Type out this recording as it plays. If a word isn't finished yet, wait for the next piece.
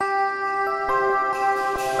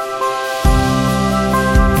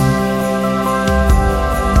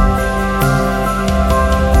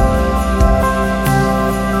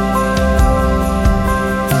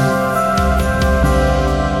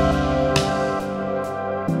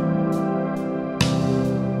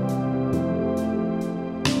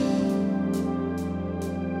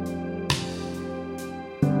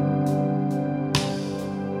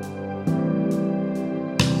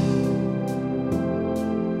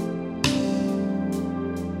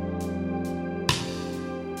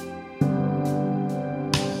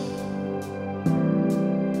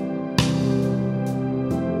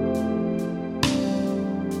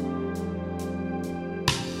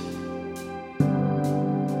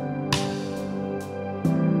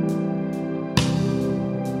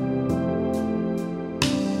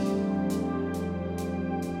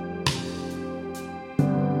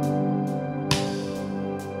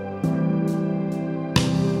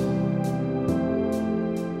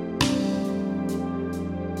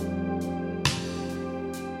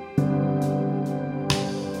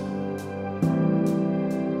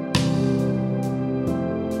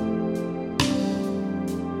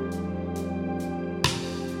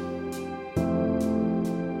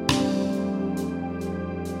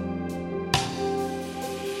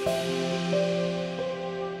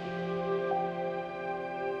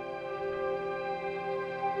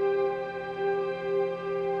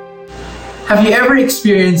Have you ever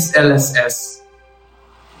experienced LSS?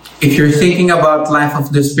 If you're thinking about Life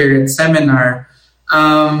of the Spirit seminar,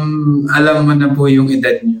 alam mo na po yung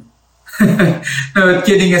edad nyo. No,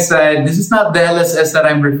 kidding aside, this is not the LSS that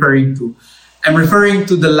I'm referring to. I'm referring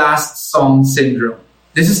to the last song syndrome.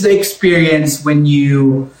 This is the experience when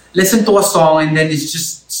you listen to a song and then it's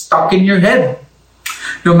just stuck in your head.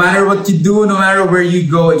 No matter what you do, no matter where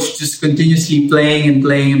you go, it's just continuously playing and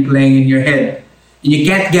playing and playing in your head. And you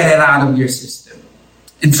can't get it out of your system.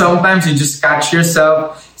 And sometimes you just catch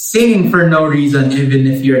yourself singing for no reason, even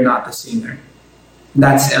if you're not a singer.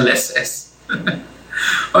 That's LSS.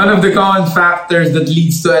 One of the common factors that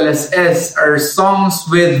leads to LSS are songs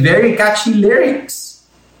with very catchy lyrics.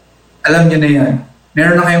 Alam niyo na yan.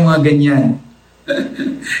 Meron na kayong mga ganyan.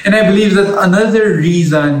 And I believe that another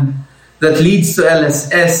reason that leads to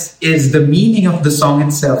LSS is the meaning of the song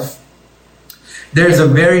itself. There's a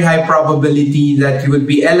very high probability that you would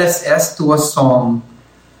be LSS to a song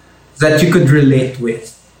that you could relate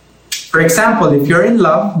with. For example, if you're in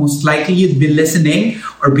love, most likely you'd be listening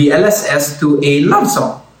or be LSS to a love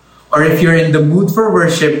song. Or if you're in the mood for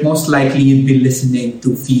worship, most likely you'd be listening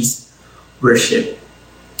to feast worship.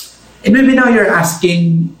 And maybe now you're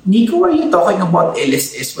asking, Nico, are you talking about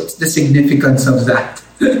LSS? What's the significance of that?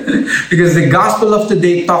 Because the gospel of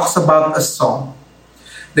today talks about a song.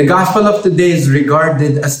 The gospel of today is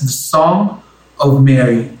regarded as the Song of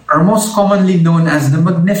Mary, or most commonly known as the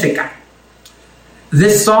Magnificat.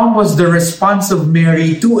 This song was the response of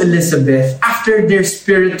Mary to Elizabeth after their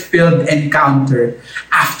spirit-filled encounter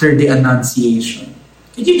after the Annunciation.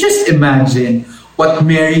 Can you just imagine what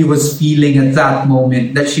Mary was feeling at that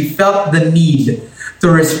moment, that she felt the need to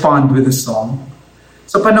respond with a song?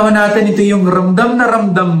 Sa panahon natin, ito yung ramdam na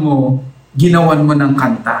ramdam mo, ginawan mo ng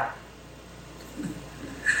kanta.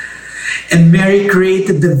 And Mary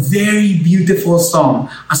created the very beautiful song,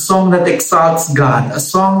 a song that exalts God, a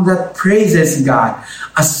song that praises God,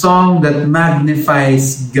 a song that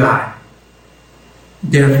magnifies God.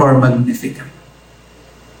 Therefore, Magnificat.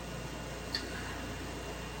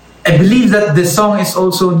 I believe that this song is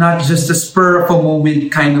also not just a spur of a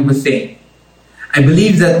moment kind of a thing. I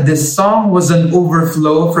believe that this song was an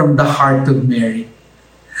overflow from the heart of Mary.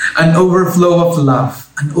 An overflow of love,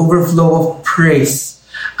 an overflow of praise,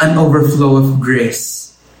 an overflow of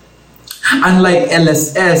grace. Unlike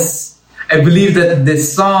LSS, I believe that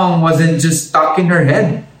this song wasn't just stuck in her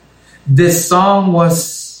head. This song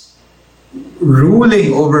was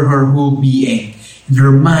ruling over her whole being, in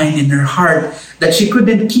her mind, in her heart, that she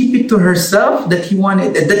couldn't keep it to herself, that she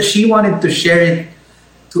wanted to share it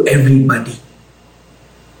to everybody.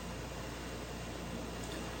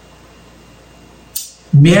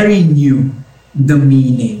 Mary knew the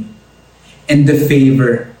meaning and the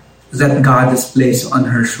favor that God has placed on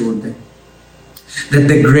her shoulder. That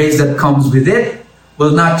the grace that comes with it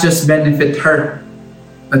will not just benefit her,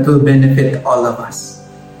 but will benefit all of us.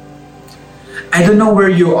 I don't know where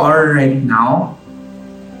you are right now,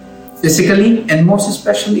 physically and most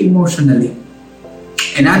especially emotionally.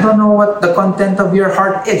 And I don't know what the content of your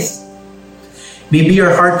heart is. Maybe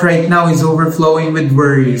your heart right now is overflowing with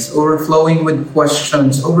worries, overflowing with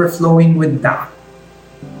questions, overflowing with doubt.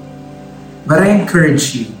 But I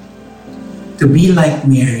encourage you to be like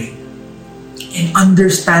Mary and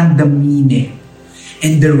understand the meaning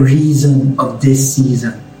and the reason of this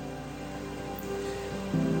season.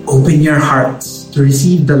 Open your hearts to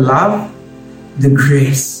receive the love, the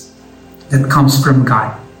grace that comes from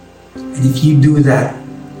God. And if you do that,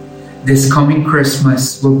 this coming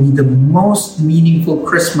Christmas will be the most meaningful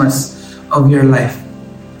Christmas of your life.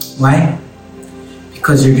 Why?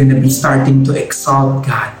 Because you're going to be starting to exalt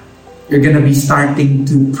God. You're going to be starting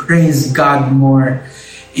to praise God more.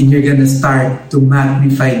 And you're going to start to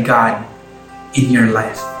magnify God in your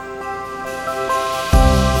life.